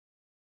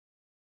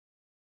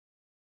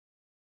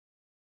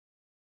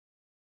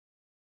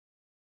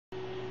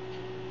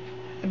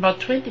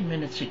About 20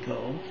 minutes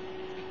ago,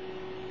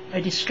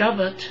 I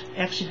discovered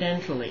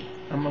accidentally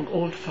among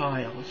old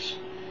files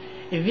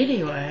a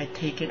video I had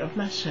taken of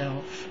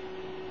myself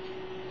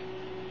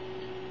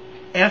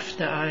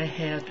after I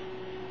had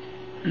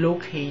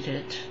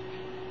located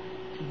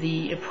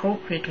the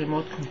appropriate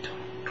remote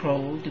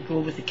control to go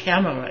with the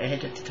camera I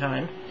had at the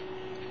time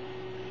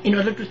in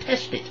order to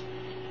test it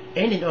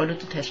and in order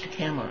to test the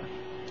camera.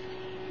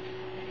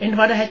 And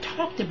what I had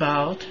talked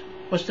about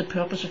was the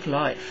purpose of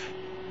life.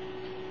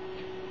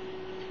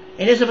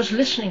 And as I was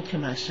listening to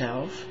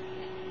myself,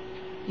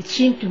 it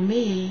seemed to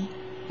me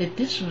that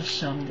this was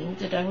something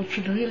that I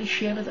should really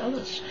share with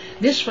others.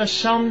 This was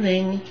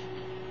something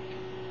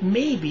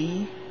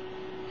maybe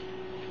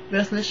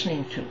worth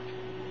listening to.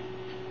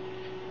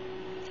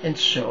 And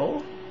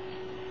so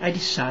I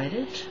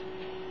decided,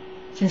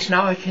 since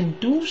now I can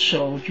do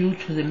so due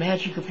to the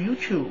magic of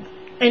YouTube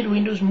and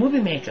Windows Movie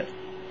Maker,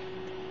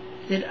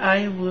 that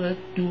I would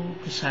do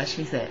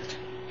precisely that.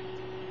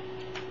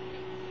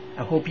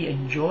 I hope you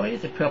enjoy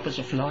The Purpose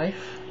of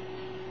Life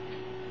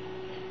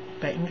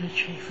by Ingrid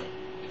Schaefer.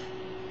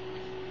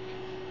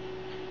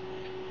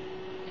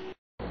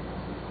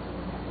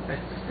 I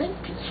think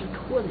it's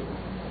recording.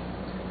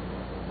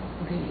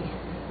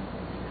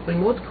 The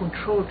remote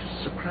control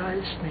just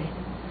surprised me.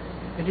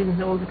 I didn't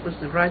know it was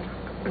the right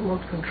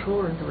remote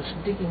control, and I was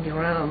digging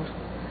around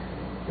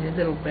in a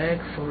little bag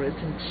for it,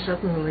 and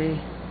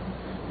suddenly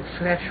the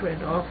flash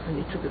went off and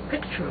it took a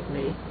picture of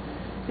me,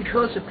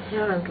 because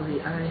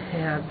apparently I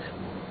had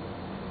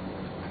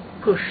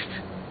pushed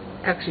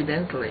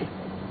accidentally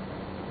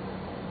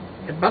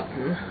a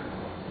button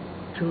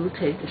to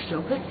take a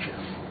still picture.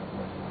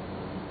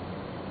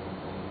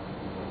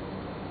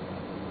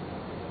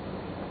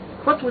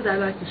 What would I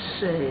like to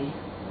say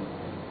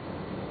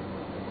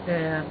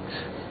at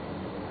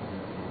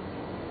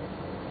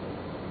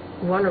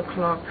 1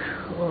 o'clock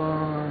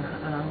or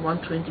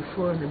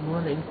 1:24 in the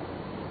morning,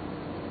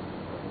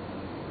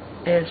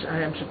 as I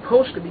am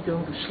supposed to be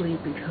going to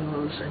sleep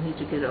because I need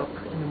to get up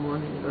in the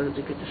morning in order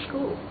to get to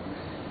school?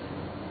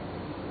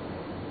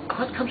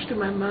 What comes to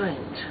my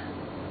mind?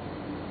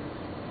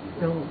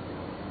 You know,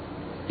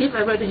 if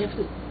I were to have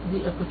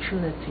the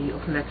opportunity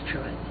of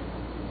lecturing,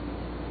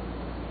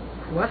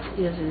 what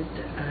is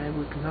it I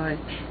would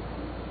like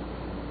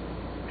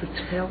to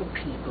tell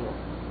people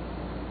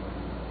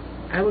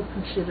I would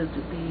consider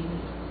to be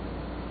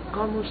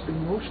almost the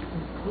most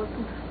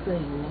important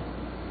thing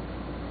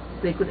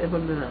they could ever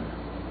learn?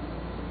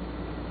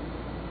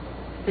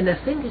 And I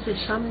think it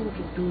has something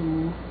to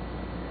do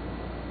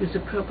with the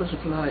purpose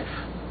of life.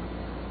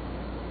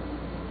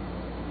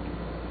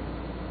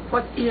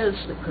 What is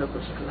the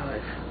purpose of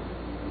life?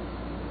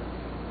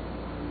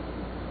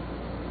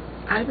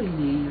 I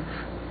believe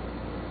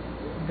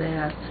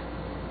that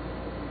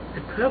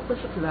the purpose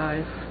of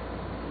life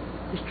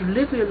is to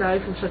live your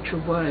life in such a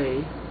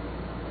way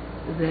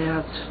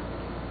that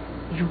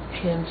you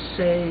can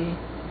say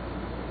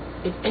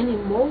at any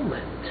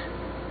moment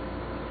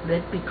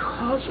that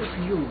because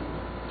of you,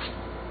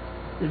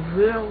 the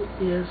world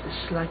is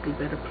a slightly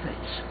better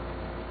place.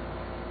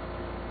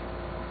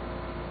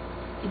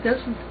 It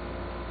doesn't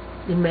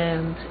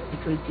demand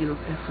a great deal of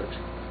effort.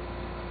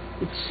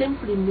 It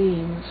simply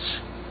means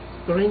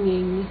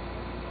bringing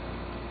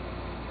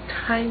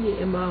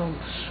tiny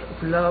amounts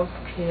of love,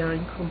 care,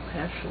 and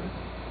compassion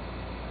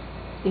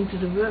into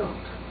the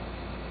world.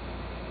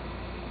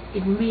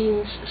 It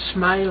means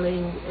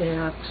smiling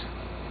at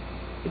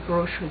a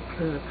grocery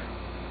clerk.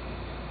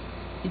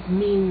 It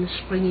means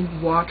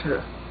bringing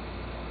water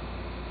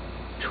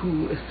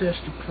to a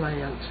thirsty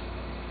plant.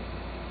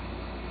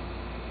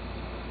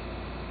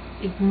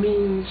 It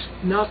means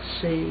not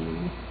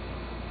saying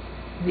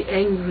the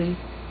angry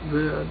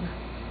word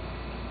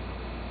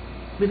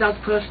without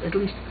first at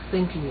least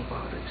thinking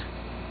about it.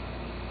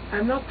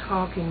 I'm not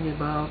talking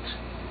about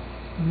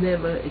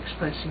never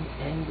expressing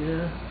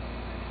anger.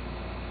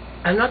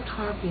 I'm not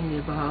talking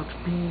about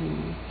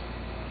being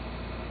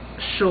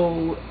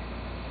so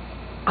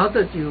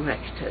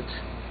other-directed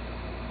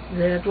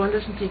that one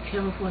doesn't take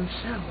care of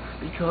oneself,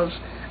 because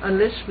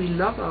unless we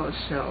love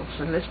ourselves,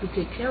 unless we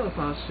take care of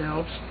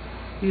ourselves,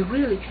 we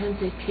really can't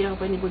take care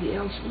of anybody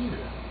else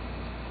either.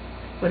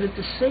 But at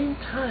the same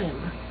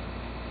time,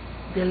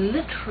 there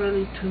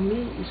literally, to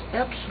me, is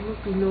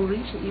absolutely no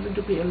reason even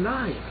to be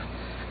alive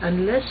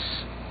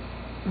unless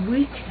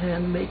we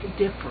can make a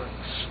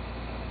difference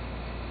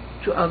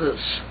to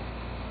others,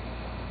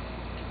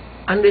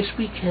 unless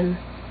we can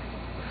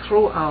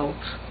throw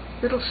out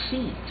little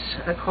seeds.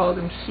 I call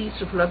them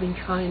seeds of loving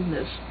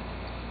kindness,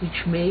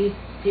 which may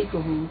take a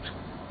root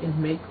and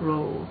may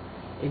grow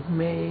and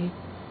may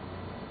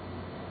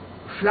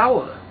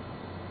flower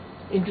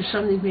into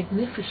something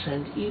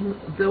magnificent, even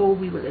though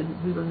we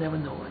will never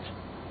know it.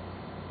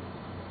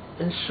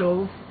 And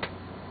so,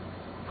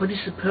 what is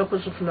the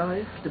purpose of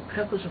life? The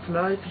purpose of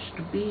life is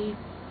to be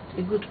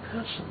a good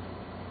person,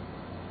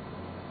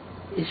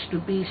 is to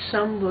be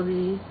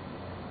somebody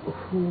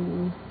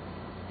who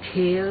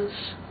cares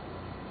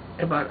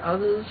about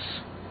others,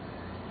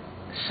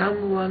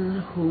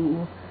 someone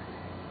who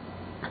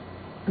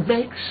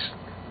makes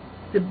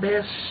the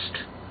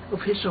best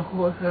of his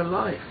or her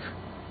life.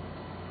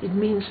 It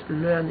means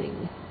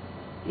learning.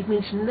 It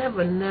means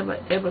never, never,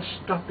 ever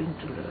stopping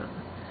to learn,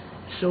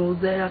 so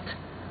that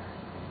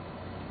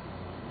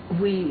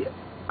we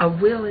are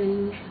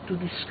willing to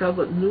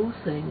discover new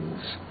things,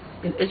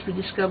 and as we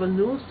discover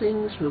new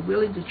things, we're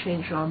willing to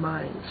change our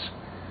minds.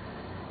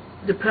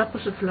 The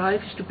purpose of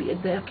life is to be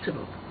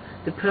adaptable.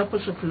 The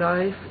purpose of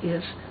life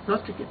is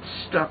not to get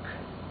stuck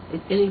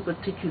at any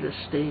particular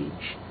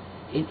stage,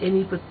 in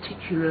any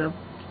particular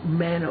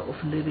manner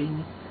of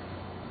living.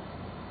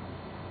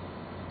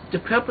 The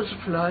purpose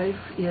of life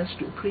is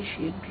to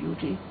appreciate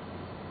beauty,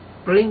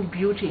 bring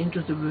beauty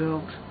into the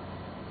world,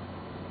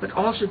 but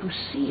also to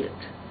see it,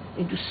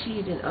 and to see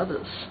it in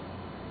others.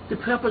 The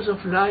purpose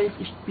of life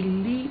is to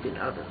believe in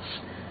others.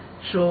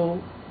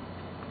 So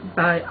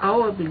by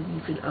our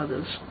belief in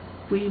others,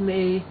 we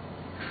may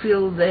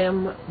fill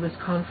them with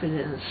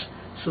confidence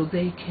so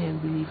they can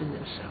believe in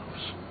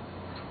themselves.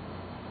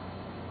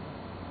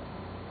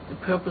 The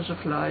purpose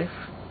of life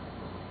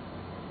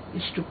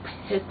is to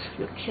pet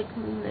your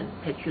kitten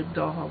and pet your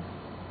dog,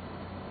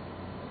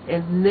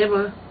 and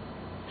never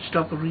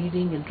stop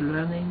reading and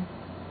learning,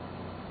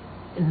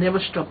 and never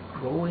stop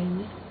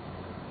growing.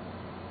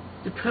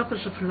 The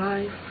purpose of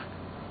life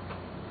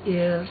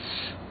is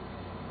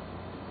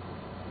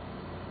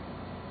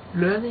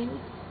learning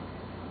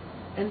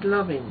and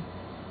loving,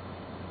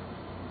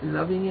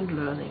 loving and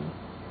learning.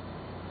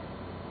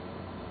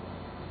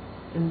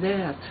 And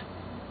that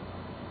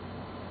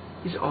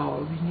is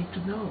all we need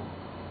to know.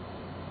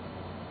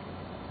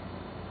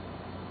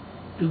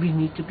 Do we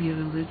need to be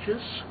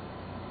religious?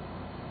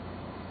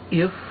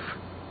 If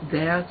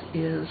that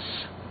is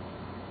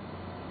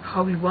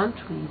how we want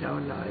to lead our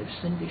lives,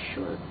 then we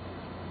should.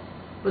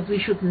 But we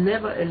should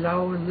never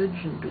allow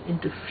religion to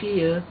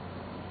interfere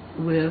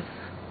with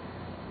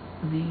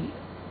the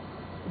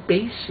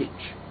basic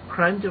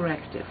prime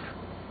directive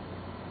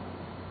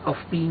of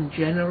being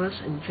generous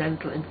and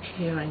gentle and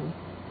caring.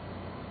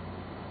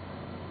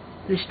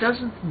 This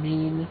doesn't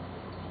mean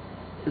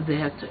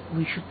that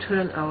we should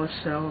turn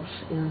ourselves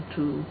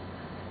into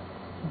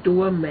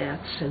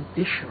doormats and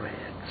dish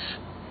rags,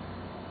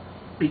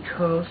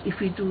 because if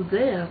we do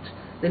that,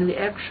 then we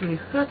actually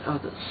hurt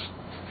others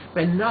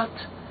by not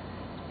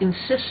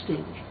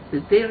insisting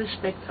that they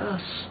respect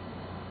us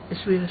as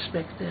we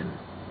respect them.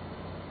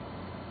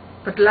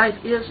 But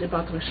life is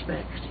about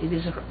respect. It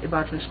is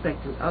about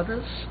respecting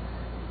others.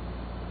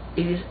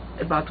 It is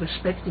about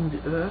respecting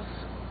the earth.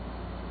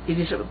 It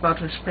is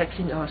about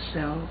respecting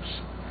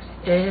ourselves.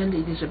 And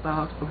it is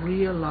about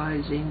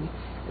realizing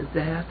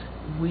that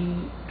we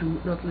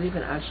do not live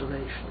in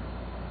isolation.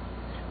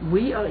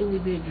 We are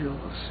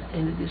individuals,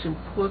 and it is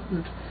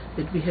important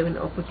that we have an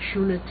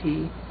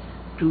opportunity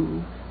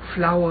to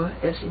flower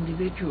as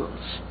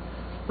individuals.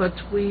 But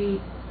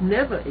we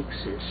never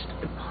exist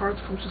apart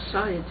from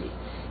society,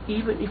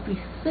 even if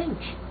we think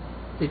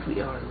that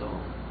we are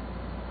alone.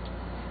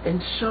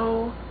 And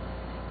so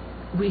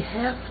we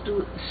have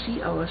to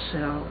see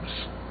ourselves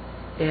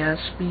as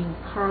being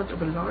part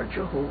of a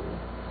larger whole,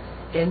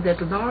 and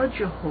that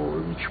larger whole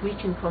which we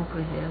can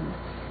comprehend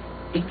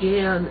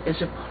again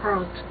as a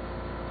part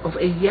of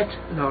a yet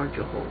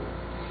larger whole.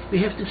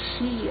 We have to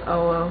see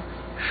our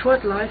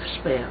short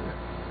lifespan,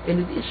 and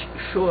it is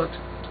short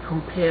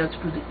compared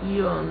to the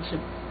eons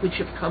which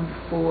have come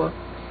before,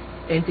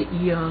 and the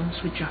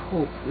eons which I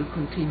hope will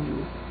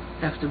continue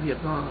after we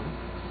are gone.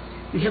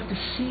 We have to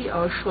see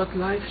our short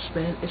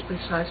lifespan as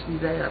precisely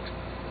that,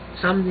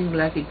 something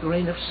like a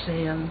grain of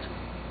sand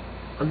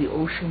on the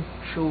ocean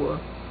shore,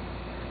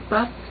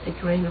 but a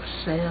grain of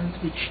sand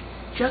which,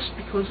 just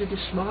because it is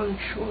small and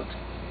short,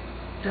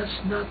 does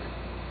not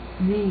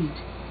need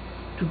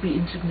to be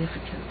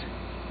insignificant.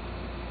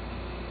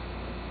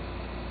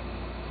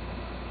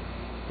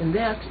 And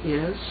that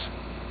is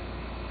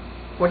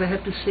what I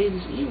have to say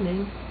this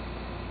evening,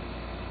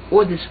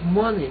 or this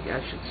morning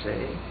I should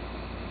say,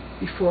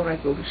 before I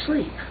go to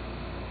sleep.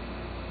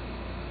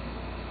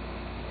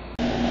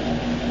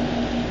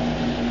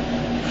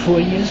 Four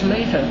years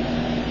later.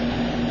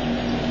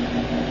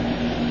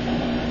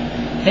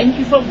 Thank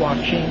you for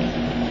watching,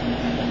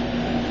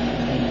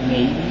 and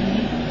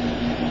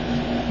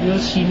maybe you'll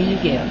see me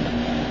again.